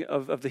understanding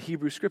of the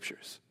Hebrew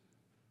Scriptures.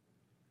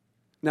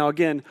 Now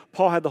again,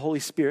 Paul had the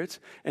Holy Spirit,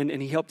 and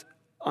he helped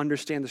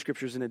understand the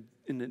Scriptures in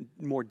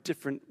a more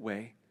different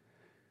way.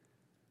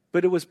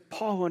 But it was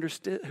Paul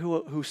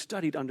who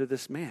studied under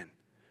this man.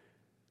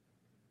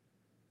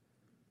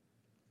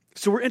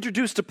 So we're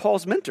introduced to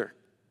Paul's mentor.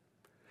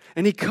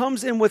 And he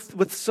comes in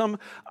with some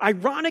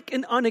ironic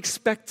and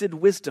unexpected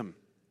wisdom.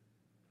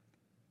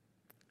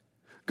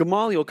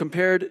 Gamaliel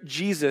compared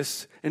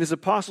Jesus and his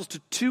apostles to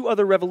 2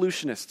 other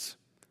revolutionists,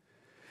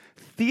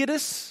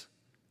 Theudas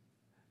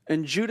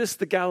and Judas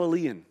the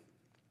Galilean.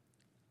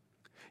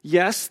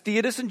 Yes,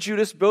 Theudas and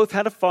Judas both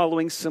had a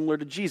following similar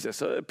to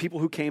Jesus, people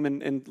who came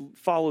and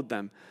followed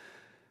them.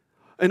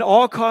 And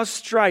all caused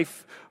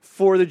strife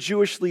for the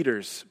Jewish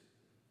leaders.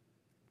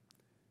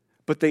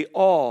 But they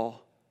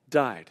all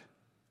died.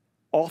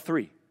 All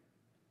three.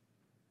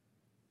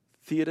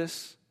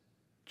 Theudas,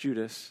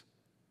 Judas,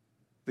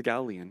 the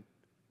Galilean,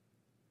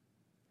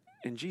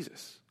 and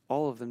Jesus.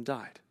 All of them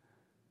died.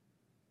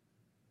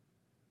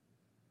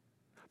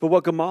 But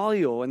what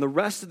Gamaliel and the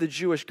rest of the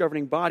Jewish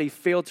governing body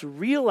failed to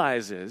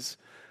realize is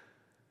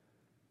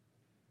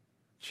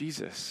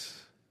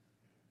Jesus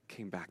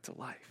came back to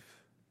life.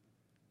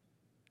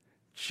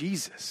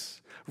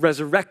 Jesus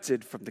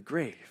resurrected from the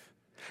grave.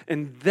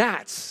 And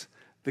that's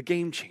the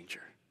game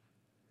changer.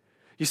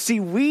 You see,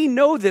 we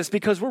know this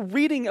because we're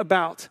reading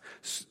about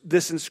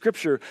this in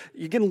Scripture.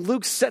 Again,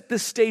 Luke set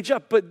this stage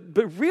up, but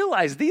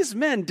realize these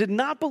men did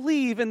not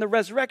believe in the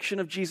resurrection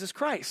of Jesus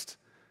Christ.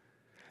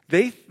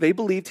 They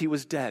believed he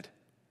was dead.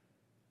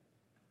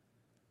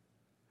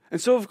 And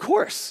so, of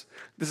course,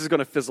 this is going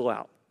to fizzle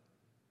out.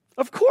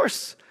 Of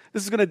course,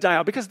 this is going to die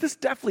out because this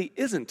definitely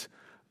isn't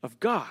of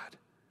God.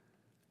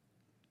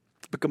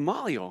 But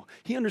Gamaliel,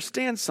 he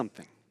understands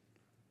something.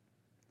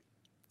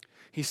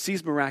 He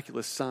sees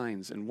miraculous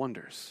signs and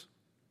wonders.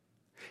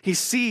 He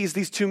sees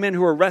these two men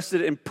who are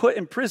arrested and put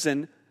in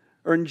prison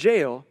or in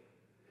jail,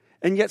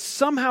 and yet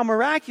somehow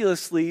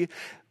miraculously,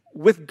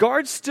 with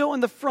guards still in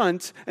the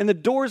front and the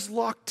doors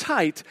locked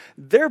tight,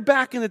 they're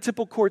back in the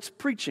temple courts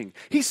preaching.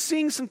 He's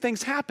seeing some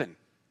things happen.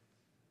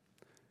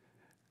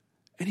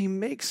 And he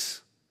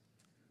makes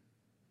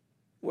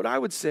what I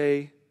would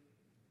say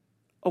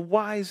a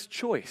wise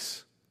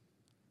choice.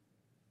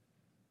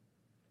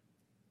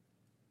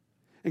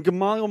 In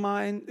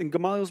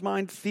Gamaliel's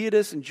mind,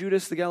 Theudas and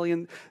Judas the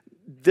Galilean,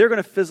 they're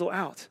going to fizzle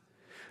out.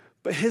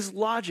 But his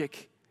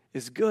logic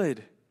is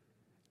good.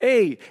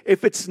 A,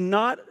 if it's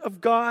not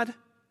of God,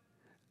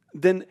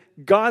 then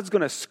God's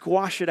going to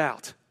squash it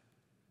out.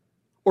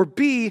 Or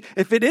B,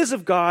 if it is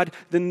of God,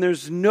 then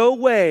there's no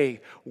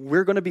way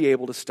we're going to be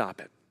able to stop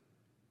it.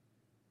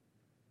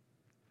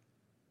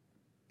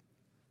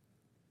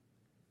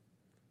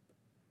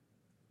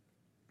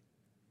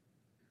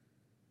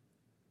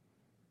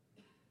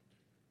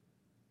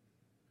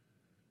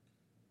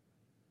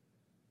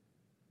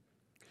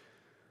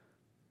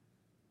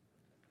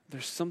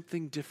 There's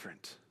something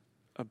different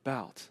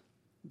about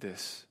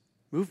this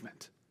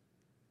movement.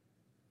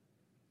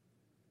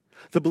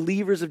 The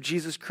believers of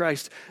Jesus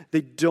Christ,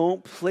 they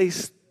don't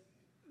place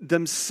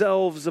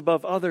themselves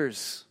above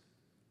others,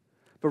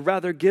 but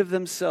rather give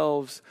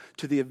themselves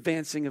to the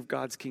advancing of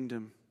God's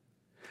kingdom.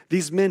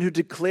 These men who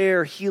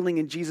declare healing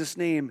in Jesus'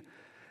 name,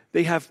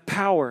 they have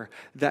power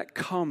that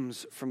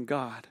comes from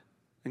God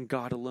and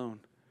God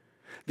alone.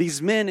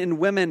 These men and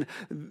women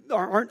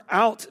aren't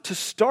out to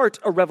start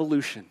a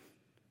revolution,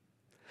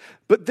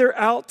 but they're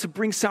out to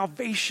bring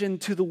salvation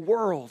to the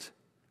world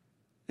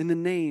in the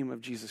name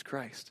of Jesus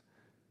Christ.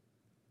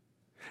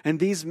 And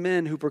these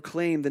men who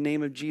proclaim the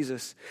name of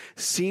Jesus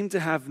seem to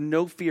have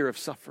no fear of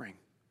suffering.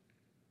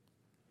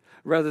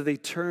 Rather, they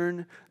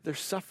turn their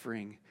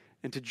suffering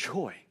into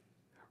joy,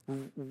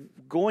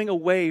 going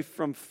away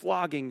from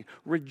flogging,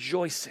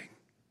 rejoicing.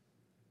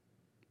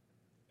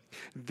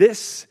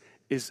 This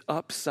is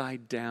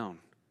upside down.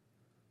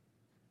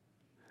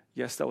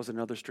 Yes, that was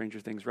another Stranger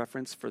Things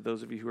reference for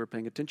those of you who are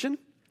paying attention.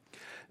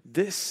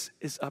 This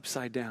is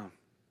upside down.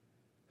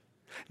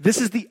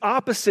 This is the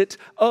opposite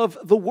of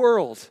the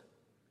world.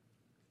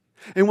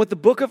 And what the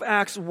book of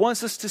Acts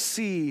wants us to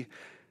see,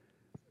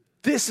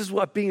 this is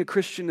what being a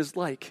Christian is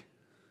like.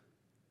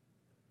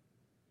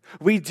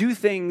 We do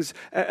things,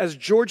 as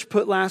George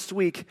put last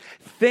week,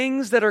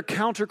 things that are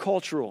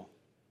countercultural,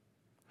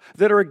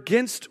 that are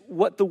against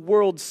what the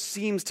world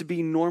seems to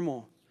be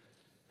normal.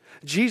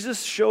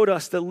 Jesus showed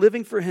us that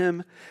living for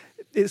him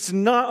is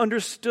not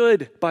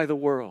understood by the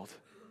world.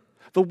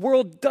 The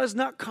world does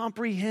not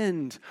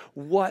comprehend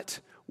what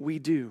we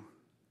do.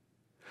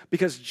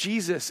 Because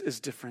Jesus is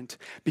different,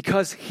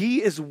 because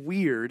he is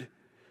weird,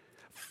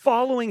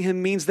 following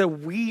him means that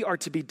we are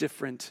to be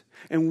different.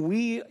 And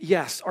we,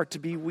 yes, are to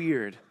be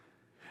weird.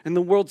 And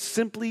the world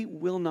simply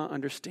will not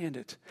understand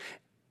it.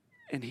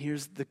 And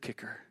here's the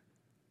kicker.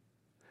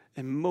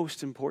 And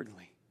most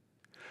importantly,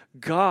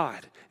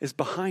 God is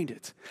behind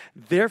it.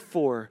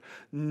 Therefore,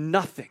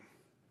 nothing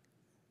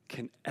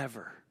can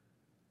ever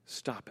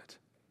stop it.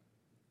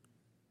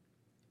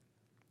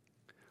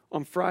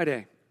 On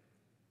Friday,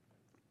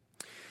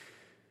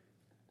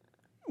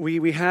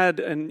 we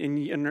had,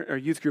 in our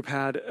youth group,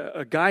 had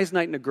a guys'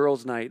 night and a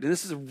girls' night. And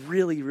this is a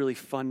really, really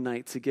fun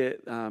night to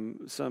get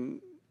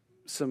some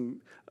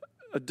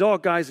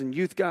adult guys and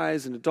youth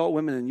guys and adult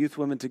women and youth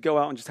women to go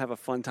out and just have a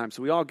fun time.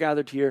 So we all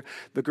gathered here.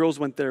 The girls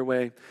went their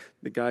way.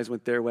 The guys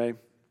went their way.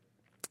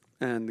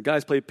 And the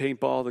guys played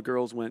paintball. The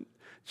girls went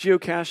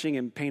geocaching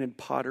and painted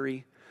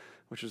pottery,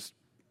 which was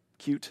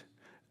cute.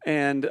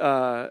 And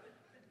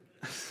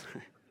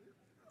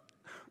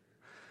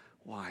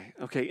why?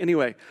 Okay,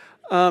 anyway.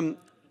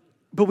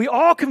 But we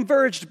all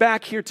converged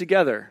back here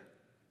together.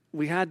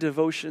 We had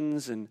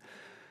devotions, and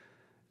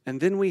And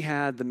then we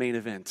had the main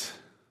event,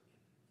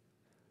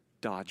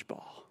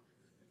 dodgeball.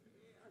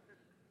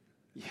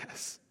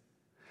 Yes.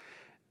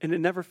 And it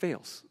never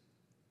fails.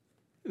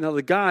 Now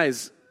the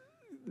guys,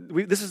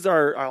 this is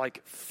our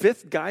like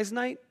fifth guys'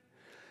 night.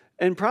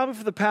 And probably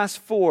for the past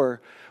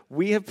 4,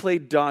 we have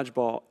played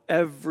dodgeball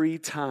every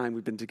time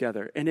we've been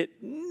together. And it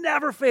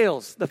never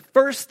fails. The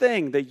first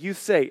thing that you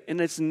say, and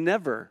it's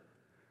never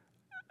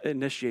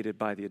initiated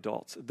by the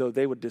adults, though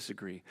they would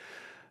disagree.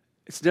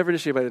 It's never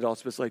initiated by the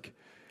adults, but it's like,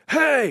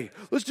 hey,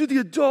 let's do the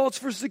adults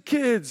versus the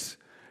kids.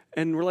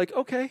 And we're like,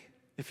 okay,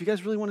 if you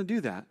guys really want to do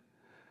that.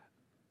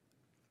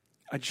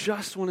 I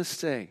just want to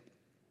say,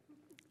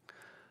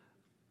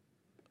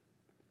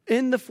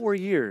 in the 4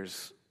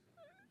 years,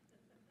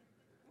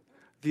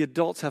 the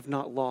adults have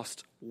not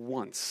lost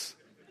once.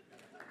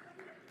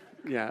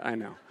 Yeah, I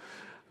know.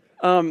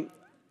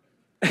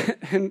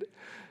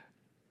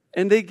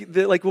 And they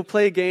like, we'll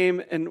play a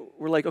game, and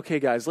we're like, okay,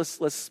 guys,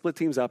 let's split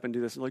teams up and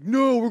do this. And like,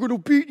 no, we're going to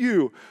beat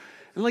you.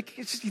 And like,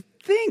 it's just, you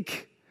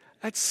think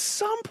at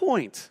some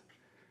point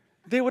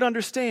they would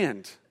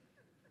understand.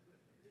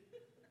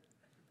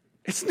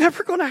 It's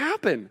never going to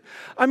happen.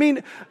 I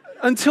mean,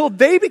 until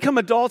they become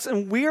adults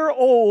and we're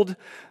old,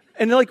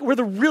 and like we're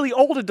the really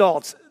old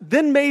adults,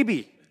 then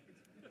maybe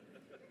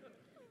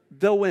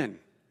they'll win.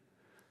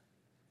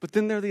 But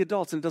then they're the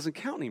adults and it doesn't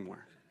count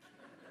anymore.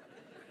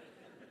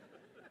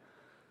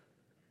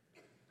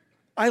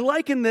 I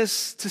liken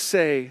this to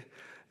say,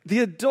 the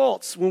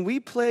adults, when we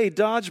play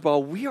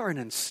dodgeball, we are an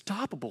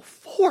unstoppable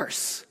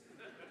force.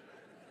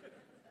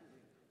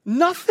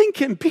 Nothing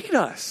can beat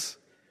us.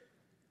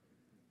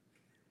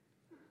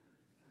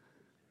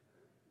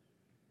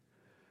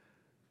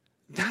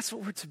 That's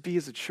what we're to be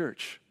as a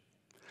church.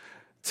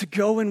 To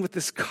go in with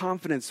this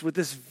confidence, with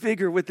this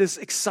vigor, with this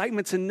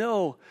excitement to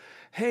know,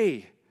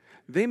 hey,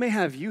 they may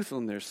have youth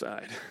on their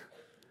side,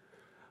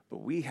 but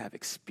we have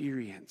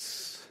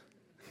experience.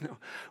 No,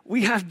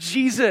 we have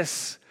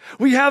Jesus.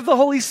 We have the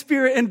Holy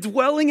Spirit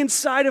indwelling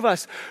inside of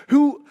us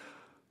who,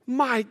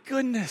 my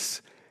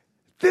goodness,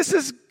 this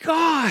is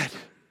God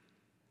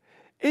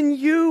in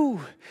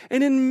you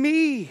and in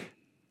me.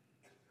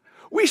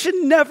 We should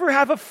never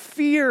have a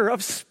fear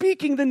of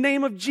speaking the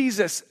name of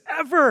Jesus,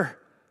 ever.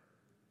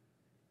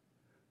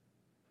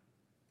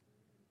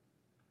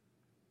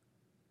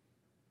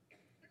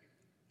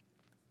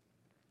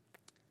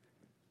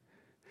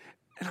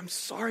 And I'm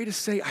sorry to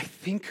say, I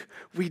think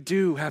we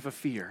do have a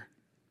fear.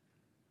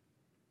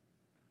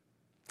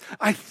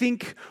 I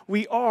think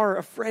we are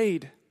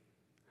afraid.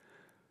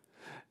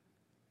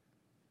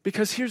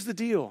 Because here's the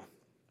deal.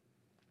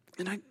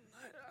 And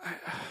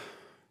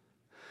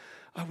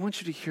I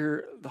want you to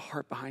hear the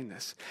heart behind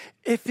this.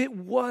 If it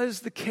was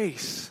the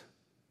case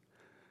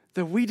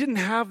that we didn't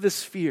have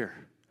this fear,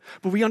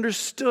 but we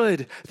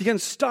understood the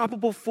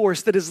unstoppable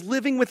force that is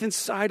living within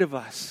inside of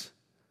us,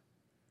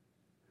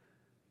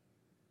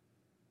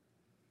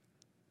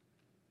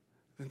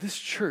 then this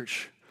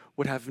church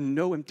would have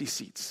no empty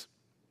seats,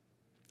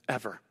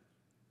 ever.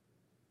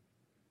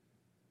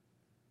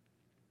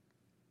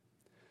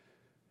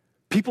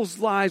 People's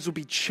lives would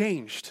be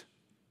changed.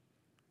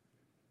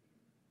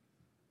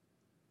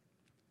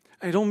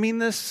 I don't mean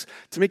this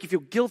to make you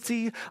feel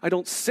guilty. I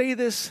don't say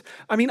this.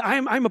 I mean,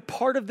 I'm a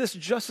part of this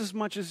just as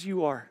much as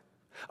you are.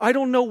 I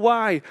don't know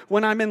why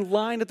when I'm in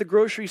line at the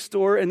grocery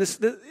store and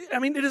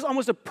it is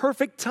almost a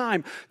perfect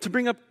time to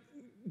bring up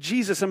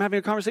Jesus. I'm having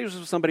a conversation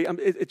with somebody.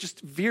 It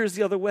just veers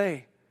the other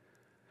way.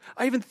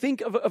 I even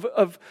think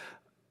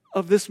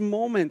of this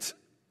moment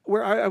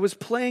where I was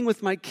playing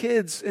with my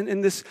kids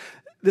and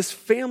this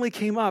family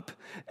came up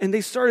and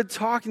they started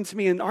talking to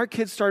me and our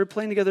kids started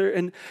playing together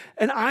and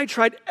I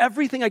tried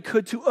everything I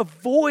could to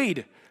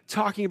avoid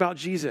talking about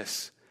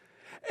Jesus.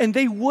 And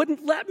they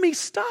wouldn't let me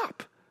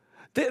stop.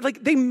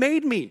 They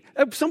made me.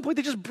 At some point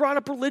they just brought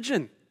up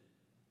religion. And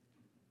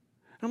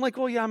I'm like,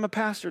 well, yeah, I'm a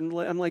pastor. And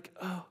I'm like,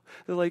 oh,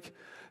 they're like,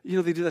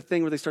 they do that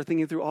thing where they start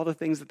thinking through all the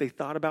things that they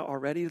thought about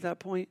already at that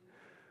point.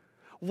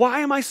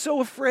 Why am I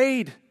so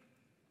afraid?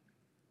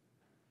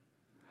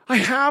 I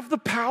have the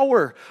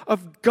power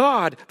of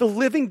God, the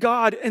living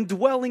God,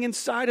 indwelling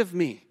inside of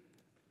me.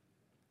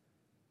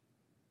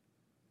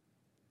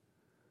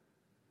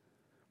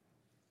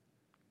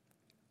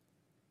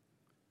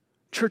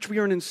 Church, we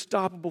are an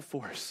unstoppable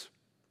force.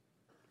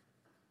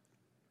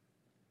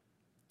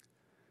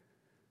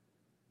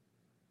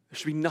 There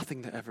should be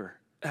nothing that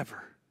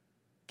ever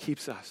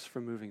keeps us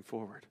from moving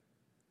forward.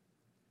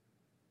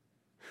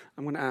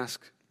 I'm going to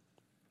ask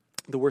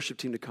the worship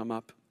team to come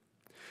up.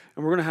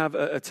 And we're going to have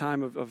a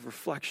time of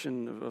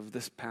reflection of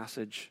this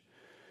passage.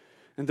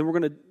 And then we're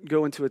going to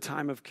go into a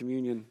time of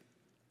communion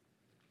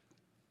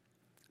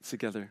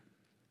together.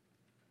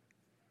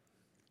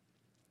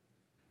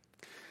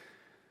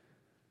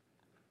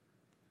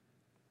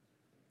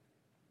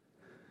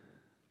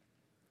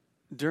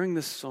 During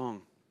this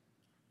song,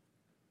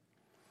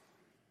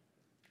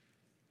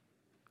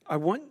 I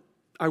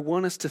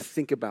want us to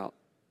think about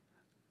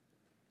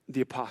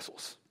the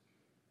apostles.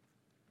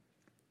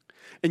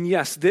 And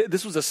yes,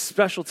 this was a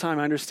special time,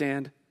 I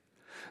understand.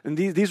 And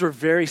these were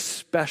very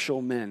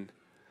special men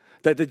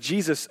that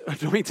Jesus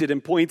anointed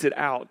and pointed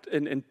out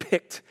and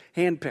picked,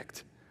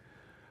 handpicked.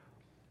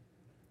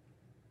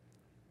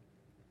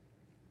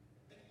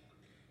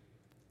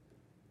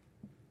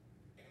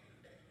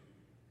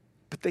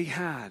 But they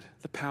had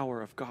the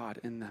power of God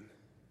in them.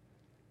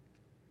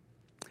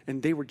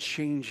 And they were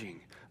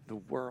changing the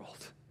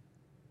world.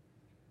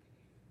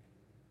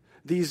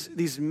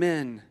 These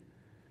men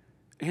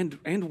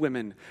and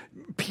women,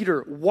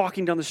 Peter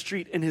walking down the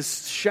street in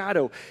his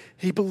shadow,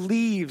 he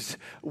believes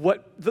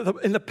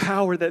in the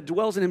power that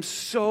dwells in him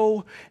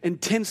so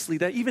intensely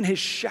that even his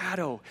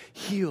shadow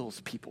heals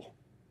people.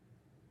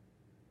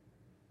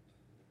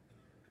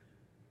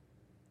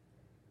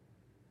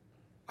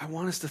 I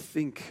want us to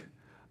think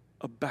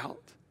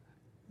about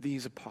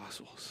these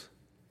apostles.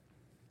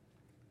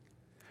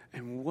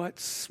 And what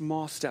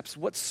small steps,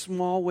 what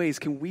small ways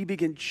can we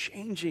begin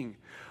changing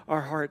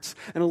our hearts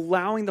and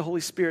allowing the Holy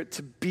Spirit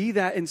to be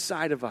that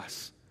inside of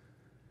us?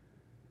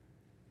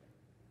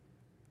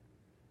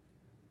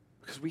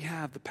 Because we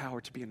have the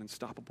power to be an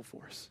unstoppable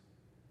force,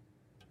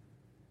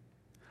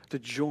 to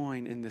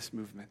join in this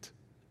movement.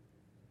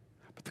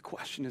 But the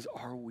question is,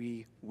 are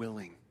we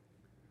willing?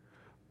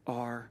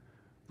 Are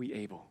we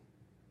able?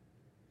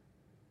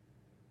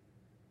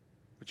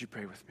 Would you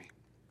pray with me?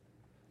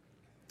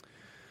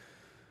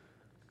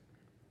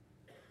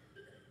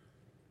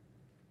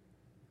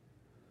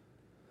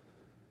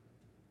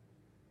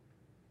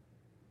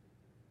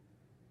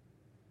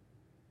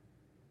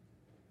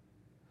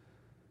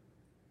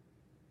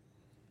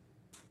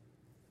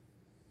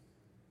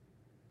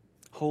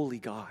 Holy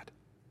God,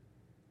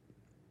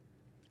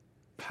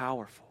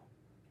 powerful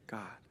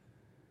God,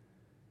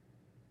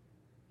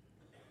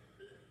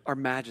 our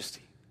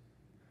majesty,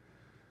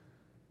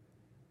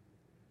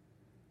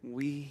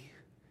 we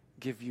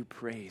give you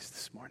praise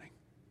this morning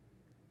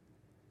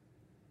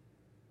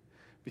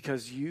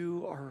because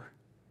you are,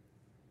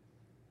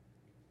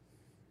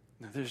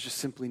 there's just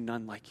simply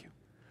none like you,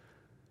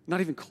 not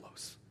even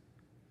close.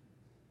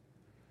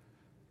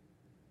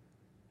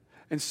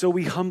 And so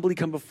we humbly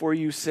come before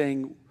you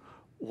saying,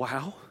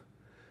 wow,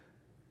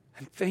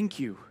 and thank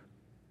you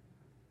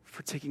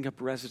for taking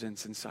up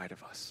residence inside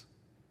of us.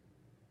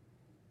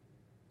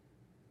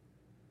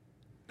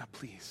 Now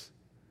please,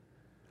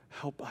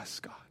 help us,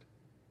 God.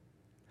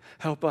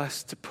 Help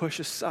us to push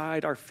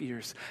aside our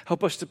fears.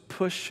 Help us to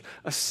push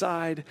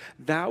aside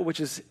that which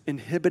is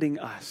inhibiting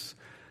us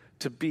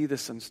to be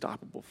this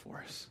unstoppable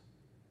force.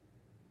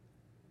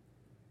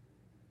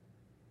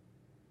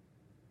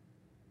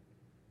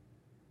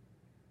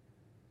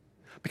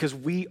 Because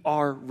we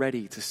are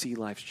ready to see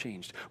lives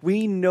changed.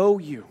 We know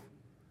you.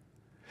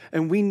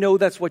 And we know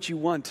that's what you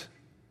want.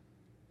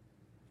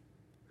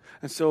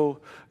 And so,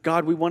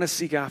 God, we want to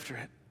seek after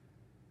it.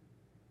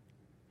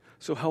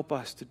 So help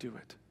us to do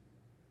it.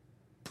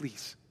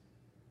 Please.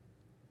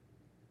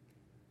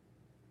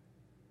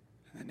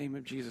 In the name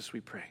of Jesus we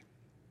pray.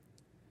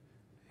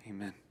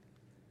 Amen.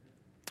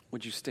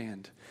 Would you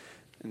stand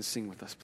and sing with us, please?